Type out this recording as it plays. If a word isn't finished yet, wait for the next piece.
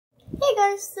Hey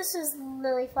guys, this is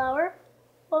Lilyflower.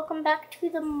 Welcome back to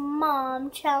the Mom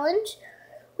Challenge.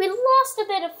 We lost a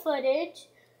bit of footage.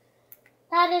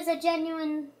 That is a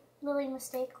genuine Lily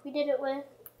mistake. We did it with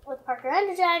Parker and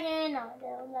the Dragon. Now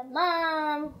we're doing the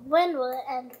Mom. When will it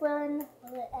end? When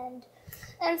will it end?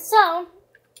 And so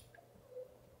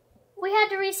we had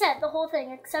to reset the whole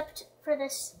thing except for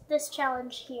this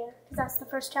challenge here, because that's the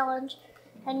first challenge,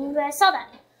 and you guys saw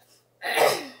that.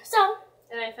 So.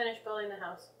 And I finished building the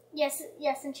house. Yes,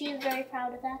 and she is very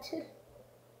proud of that.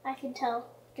 I can tell,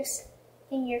 just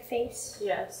in your face.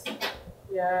 Yes.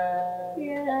 Yeah.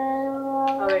 Yeah.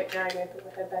 Oh wait, now I gotta put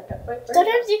my head back up. Wait,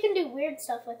 sometimes you can do weird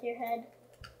stuff with your head,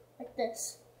 like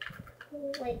this.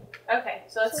 Wait. Okay,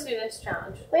 so let's do this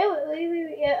challenge.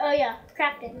 Wait. Yeah, oh yeah,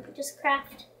 crafting. Just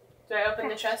craft. Do I open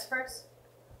the chest first?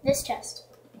 This chest.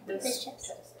 This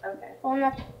chest. Okay. Oh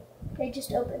no, they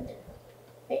just opened.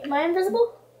 Wait, am I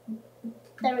invisible?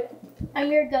 There we go.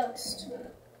 I'm your ghost.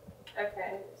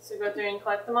 Okay, so go through and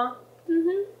collect them all?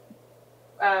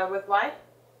 Mm-hmm. With Y?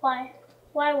 Why?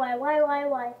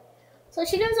 Why? So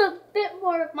she knows a bit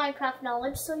more of Minecraft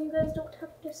knowledge, so you guys don't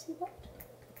have to see that.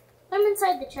 I'm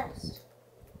inside the chest.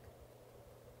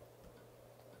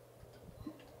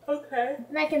 Okay.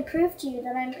 And I can prove to you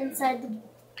that I'm inside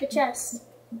the chest.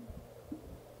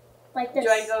 Like this. Do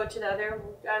I go to the other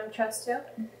chest too?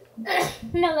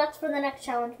 No, that's for the next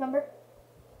challenge, remember?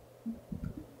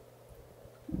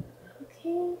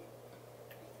 Okay.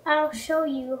 I'll show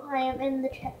you I am in the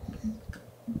chest.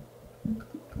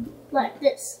 Like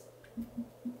this.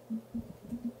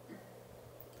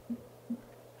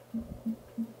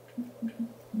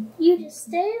 You just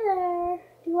stay there,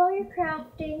 do all your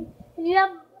crafting, and you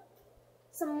have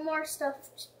some more stuff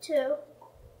too.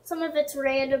 Some of it's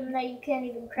random that you can't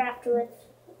even craft with.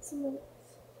 Some of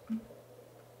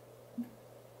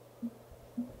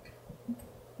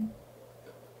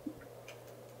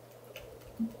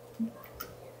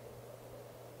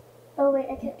Oh wait,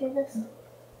 I can't do this.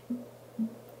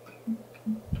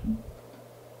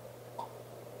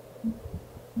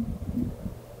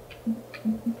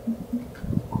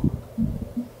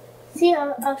 See,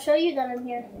 I'll show you that I'm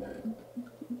here.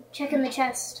 Check in the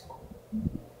chest.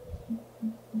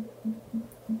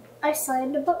 I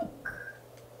signed a book.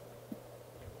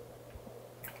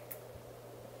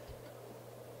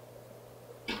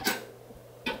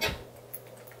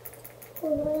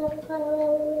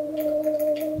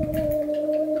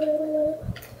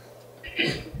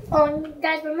 Oh,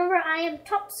 guys, remember I am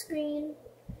top screen.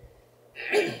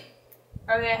 Okay,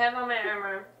 I have all my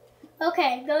armor.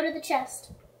 Okay, go to the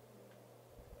chest.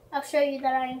 I'll show you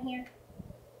that I am here.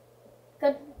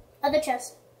 Go, other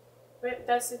chest. Wait,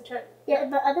 that's the chest? Yeah,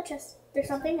 the other chest. There's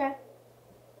something there.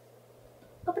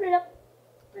 Open it up.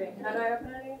 Wait, how do I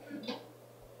open it again?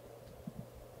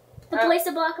 The place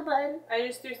a block button. I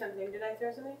just threw something. Did I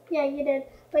throw something? Yeah, you did.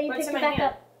 But you picked it back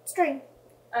up. String.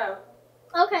 Oh.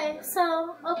 Okay,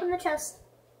 so open the chest.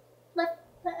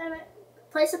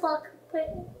 Place a block.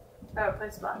 Oh,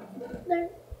 place block. There.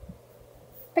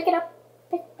 Pick it up.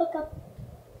 Pick the book up.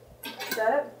 Is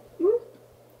that it?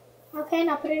 Okay,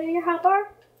 now put it in your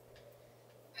hotbar.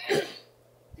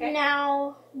 Okay.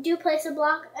 Now do place a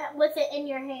block with it in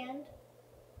your hand.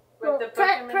 With the book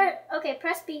in my hand? Okay,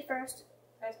 press B first.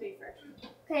 Press B first.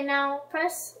 Okay, now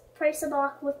place a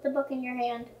block with the book in your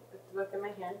hand. With the book in my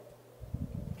hand.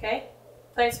 Okay.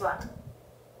 Place block.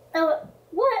 Oh,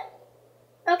 what?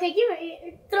 Okay,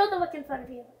 throw the book in front of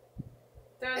you.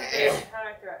 Throw the B. How do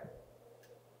I throw it?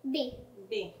 B.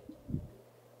 B.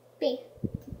 B.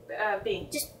 B.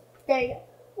 Just, there you go.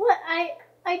 What?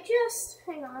 I just,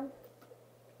 hang on.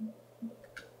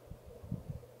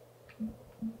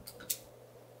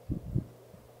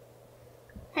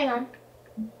 Hang on.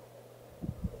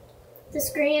 The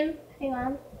screen, hang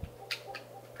on.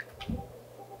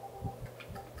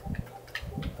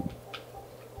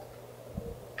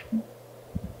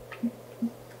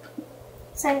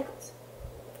 Silence.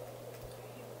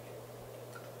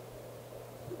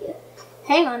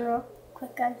 Hang on real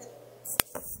quick, guys.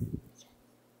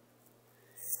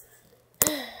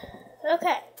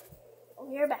 Okay,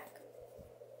 we're back.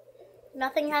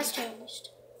 Nothing has changed.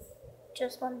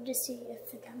 Just wanted to see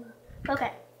if the camera...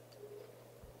 Okay.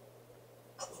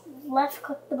 Left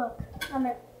click the book.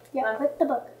 Click the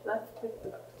book. Left click the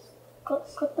book.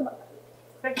 Click the book.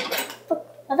 Click the book. Book.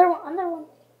 Other one.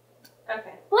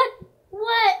 Okay. What?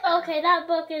 Okay, that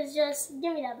book is just...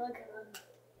 Give me that book.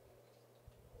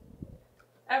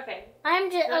 Okay.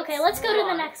 Okay, let's go to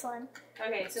the next one.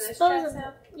 Okay, so this chest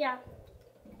now? Yeah.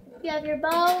 You have your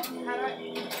bow. How do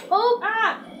I... Oh!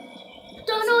 Ah!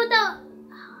 Don't know what that...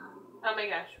 Oh my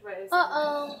gosh, what is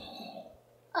Uh-oh.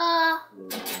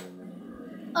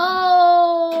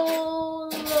 Oh,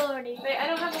 lordy. Wait, I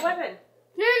don't have a weapon.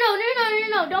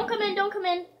 No. Don't come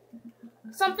in.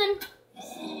 Something.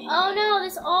 Oh no,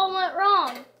 this all went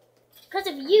wrong. Because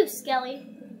of you,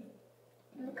 Skelly.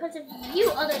 Because of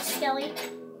you, other Skelly.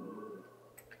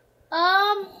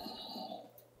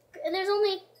 There's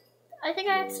only... I think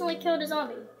I accidentally killed a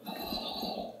zombie.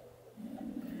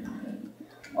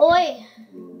 Oi.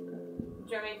 Do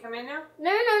you want me to come in now?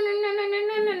 No.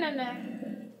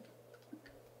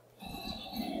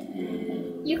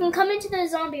 You can come into the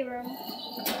zombie room.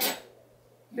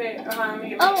 Wait, hold on, let me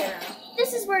get my camera.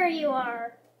 This is where you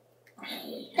are.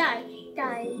 Die.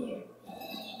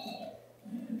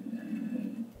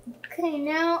 Okay,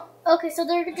 now... Okay, so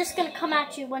they're just gonna come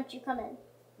at you once you come in.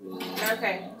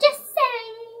 Okay. Just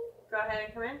saying. Go ahead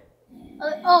and come in.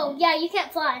 Oh, yeah, you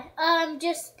can't fly.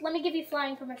 Just let me give you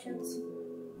flying permissions.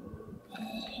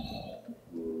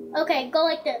 Okay, go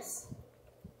like this.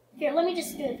 Here, let me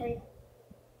just do it for you.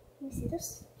 Let me see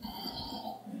this.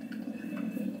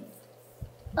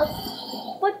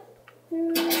 Oh, what?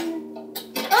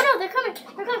 Oh no, they're coming.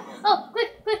 Oh,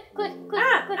 quick.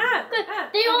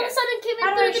 They all of a sudden came in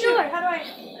through the door. How do I?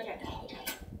 Okay.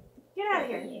 Get out of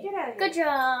here. Good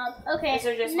job. Okay. Is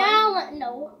there just now,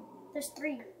 no. There's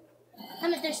 3. I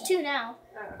mean, there's 2 now.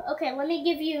 Oh. Okay, let me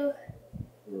give you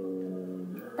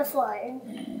the flying.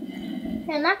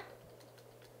 And that.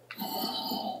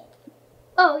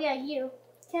 Oh yeah, you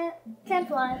can't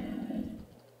fly.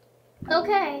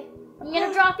 Okay, I'm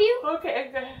gonna drop you.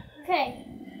 Okay. Okay,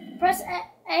 press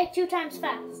A 2 times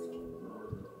fast.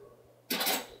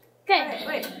 Okay.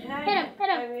 Wait. Hit him.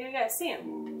 I mean, you gotta see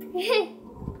him.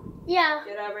 Yeah.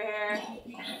 Get over here.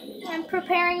 I'm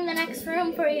preparing the next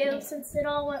room for you since it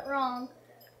all went wrong.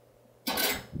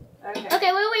 Okay.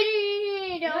 Okay,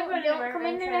 wait. Don't come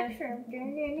in the Okay. next room.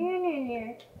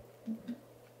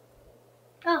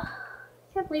 Oh,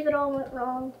 I can't believe it all went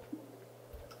wrong.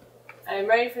 I'm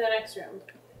ready for the next room.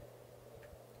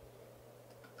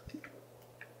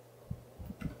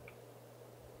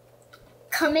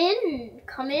 Come in.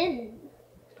 Come in.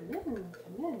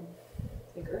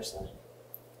 Like Ursula.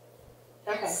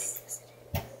 Okay. Yes.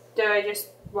 Do I just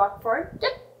walk forward?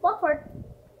 Yep, walk forward.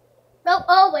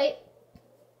 Oh, wait.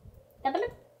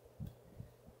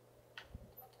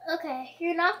 Okay,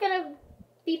 you're not gonna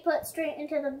be put straight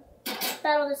into the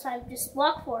battle this time. Just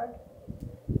walk forward.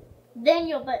 Then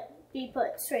you'll be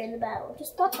put straight in the battle.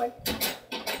 Just walk forward.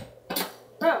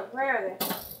 Oh, where are they?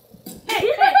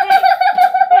 Hey!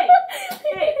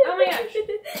 Oh my gosh!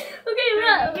 Okay,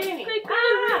 They're hitting me. quick.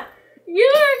 Ah!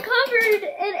 You are covered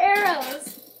in arrows.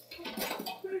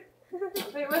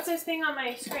 Wait, what's this thing on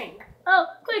my screen? Oh,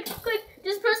 quick.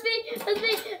 Just press B. Okay.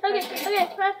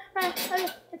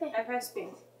 I pressed B.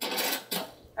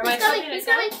 He's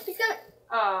coming.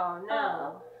 Oh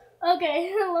no.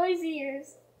 Okay, let me see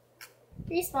yours.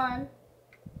 Respawn.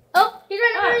 Oh, he's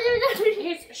running.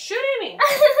 He's shooting me.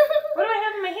 What do I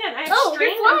have in my hand? I have Oh, string.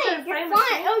 you're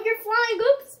flying. Oh, you're flying.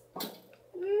 Oops.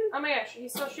 Oh my gosh,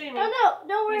 he's still shooting me. Oh no,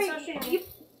 don't worry. He's still shooting me.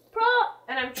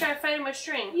 And I'm trying to fight him with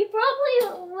string. You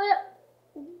probably will.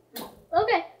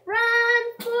 Okay, run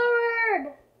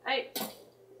forward.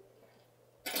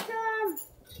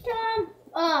 Come.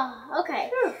 Oh, okay.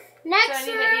 Whew. Next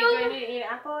Do room. I need to eat an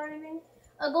apple or anything?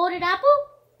 A golden apple?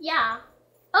 Yeah.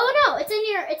 Oh no, it's in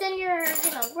your.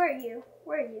 Hang on. Where are you?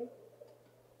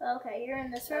 Okay, you're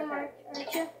in this room, Okay.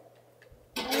 aren't you?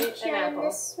 Eat an You're in apple.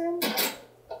 this room.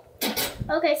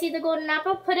 Okay, see the golden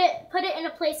apple? Put it in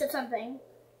a place of something.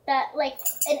 That, like,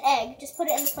 an egg. Just put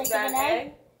it in the place of an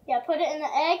egg. Yeah, put it in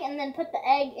the egg, and then put the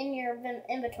egg in your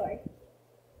inventory.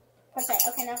 Press A.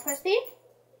 Okay, now press B.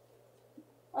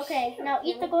 Okay, now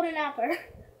eat the golden apple.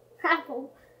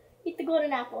 Eat the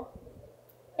golden apple.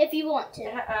 If you want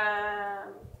to.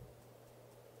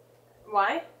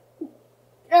 Why?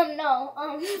 No.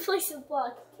 Place the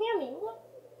block. Cammy, what?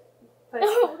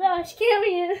 Oh gosh,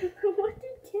 Cammy. What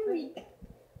did Cammy?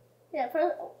 Yeah,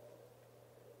 press.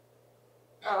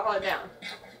 Oh, hold it down.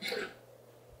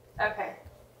 Okay.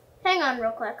 Hang on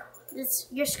real quick.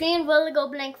 Your screen will go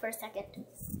blank for a second.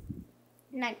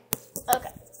 9.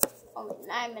 Okay. Only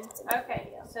 9 minutes. Okay.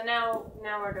 So now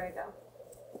where do I go?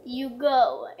 You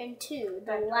go into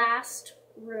the last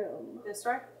room. This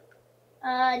door?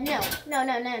 No.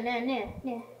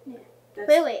 This?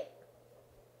 Wait.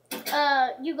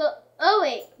 You go. Oh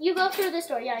wait. You go through this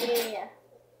door. Yeah.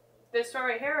 This door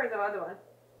right here or the other one?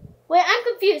 Wait, I'm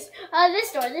confused.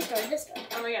 This door.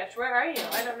 Oh my gosh, where are you?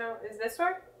 I don't know. Is this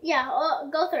door? Yeah.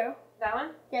 Go through. That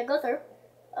one? Yeah, go through.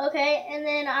 Okay, and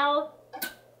then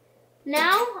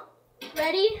Now,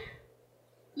 ready?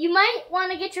 You might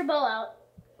want to get your bow out.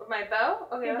 With my bow?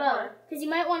 Okay, Your hold bow. on. Because you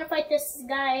might want to fight this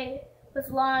guy with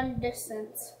long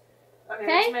distance. Okay,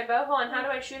 Okay? here's my bow. Hold on, how do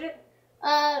I shoot it?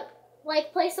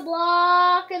 Like place a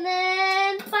block and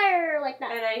then fire like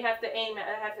that. And I have to aim it.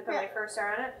 I have to put my cursor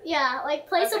on it? Yeah, like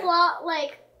place a Okay. block,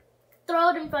 like throw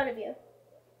it in front of you.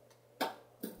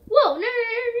 Whoa, no.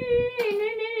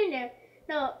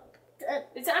 No,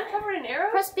 Is it uncovered in arrows?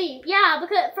 press B. Yeah,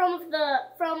 because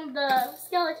from the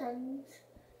skeletons.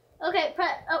 Okay,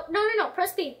 no,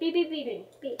 press B. B.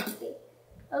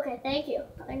 Okay, thank you.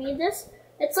 I need this.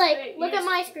 It's like, Wait, look at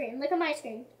my screen. Look at my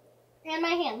screen. And my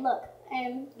hand, look.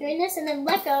 I'm doing this and then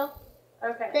let go.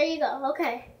 Okay. There you go.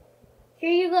 Okay. Here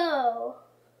you go.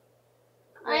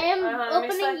 I am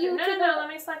opening you to No, let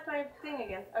me select my thing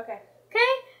again. Okay.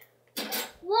 Okay?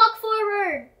 Walk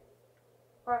forward.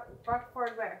 Walk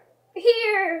forward where?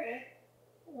 Here.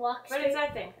 Walk What straight. is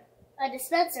that thing? A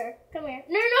dispenser. Come here.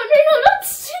 No, don't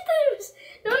shoot those.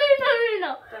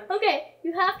 No. Okay,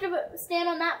 you have to stand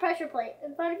on that pressure plate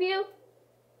in front of you.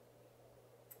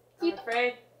 I'm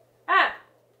afraid. Ah!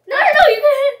 No, you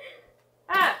can.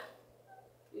 Ah!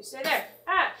 You stay there.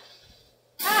 Ah!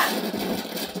 Ah!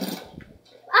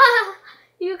 Ah,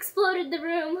 you exploded the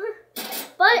room. Is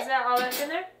But, that all that's in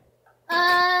there?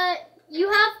 you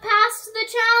have passed the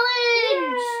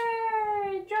challenge.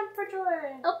 Yay! Jump for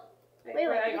joy. Oh, wait,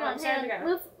 hang on, hang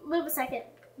on. Move a second.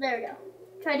 There we go.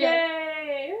 Try to.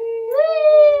 Yay!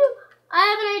 Woo! I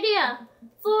have an idea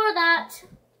for that.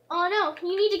 Oh no,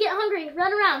 you need to get hungry.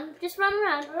 Run around. Just run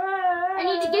around. I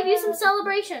need to give you some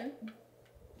celebration.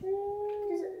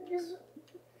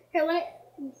 Here, let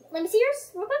me see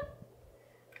yours real quick.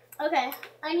 Okay,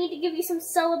 I need to give you some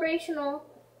celebrational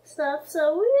stuff.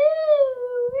 So, woo.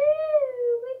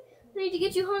 I need to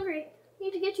get you hungry.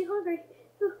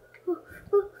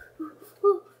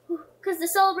 Because the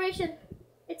celebration,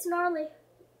 it's gnarly.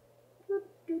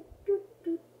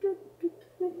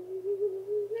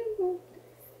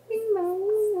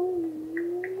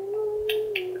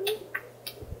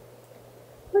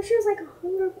 Wish it was like a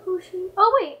hunger potion.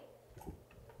 Oh wait.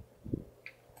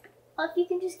 If you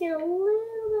can just get a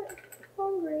little bit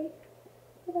hungry,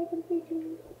 if I can feed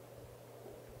you.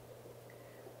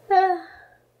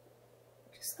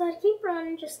 Just gotta keep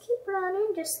running, just keep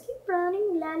running.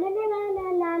 La la la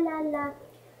la la la la.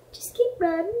 Just keep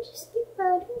running,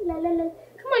 la la la.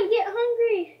 Come on, get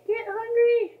hungry.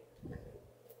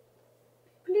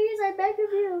 Please, I beg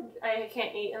of you. I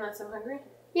can't eat unless I'm hungry.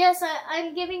 Yes,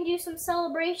 I'm giving you some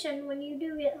celebration when you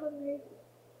do get hungry.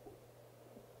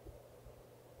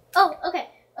 Oh, okay.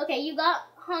 Okay, you got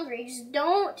hungry. Just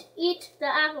don't eat the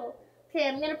apple. Okay,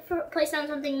 I'm gonna place down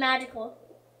something magical.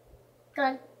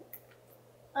 Go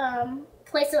on.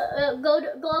 Place a go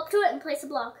up to it and place a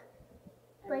block.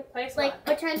 Like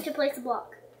pretend to place a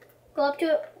block. Go up to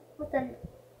it with an.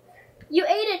 You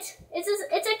ate it. It's a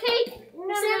cake.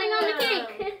 You're standing on the cake.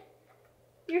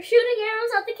 You're shooting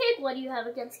arrows at the cake. What do you have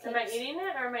against cakes? Am I eating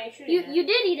it or am I shooting it? You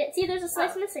did eat it. See, there's a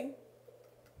slice missing.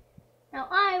 Now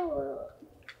I will.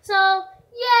 So,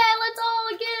 yeah, let's all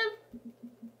give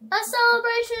a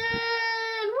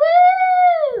celebration.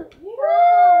 Woo!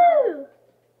 Yeah.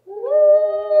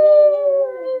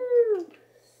 Woo!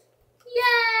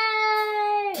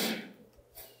 Yay!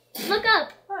 Look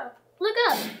up. Oh. Look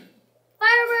up.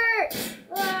 Fireworks.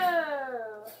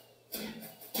 Whoa!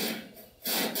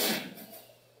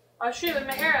 I'll shoot with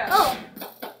my arrow. Oh.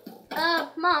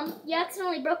 Mom, you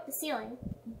accidentally broke the ceiling.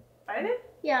 I did?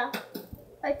 Yeah,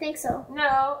 I think so.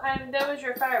 No, that was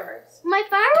your fireworks. My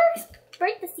fireworks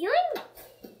break the ceiling?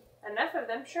 Enough of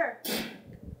them, sure.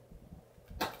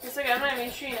 Just like I'm not even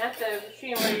shooting at the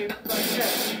machine where you go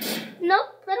shoot.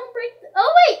 Nope, I don't break.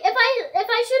 Oh wait, if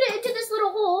I shoot it into this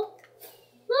little hole,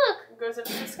 look. It goes up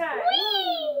to the sky.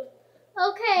 Whee!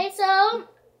 Okay, so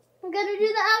I'm gonna do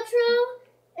the outro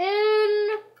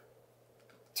in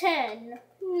 10,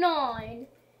 9,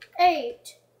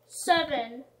 8,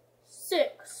 7,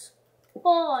 6,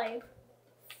 5,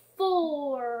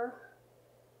 4,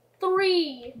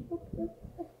 3,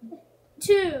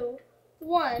 2,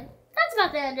 1. That's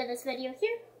about the end of this video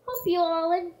here. Hope you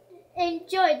all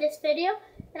enjoyed this video,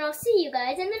 and I'll see you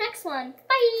guys in the next one.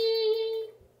 Bye!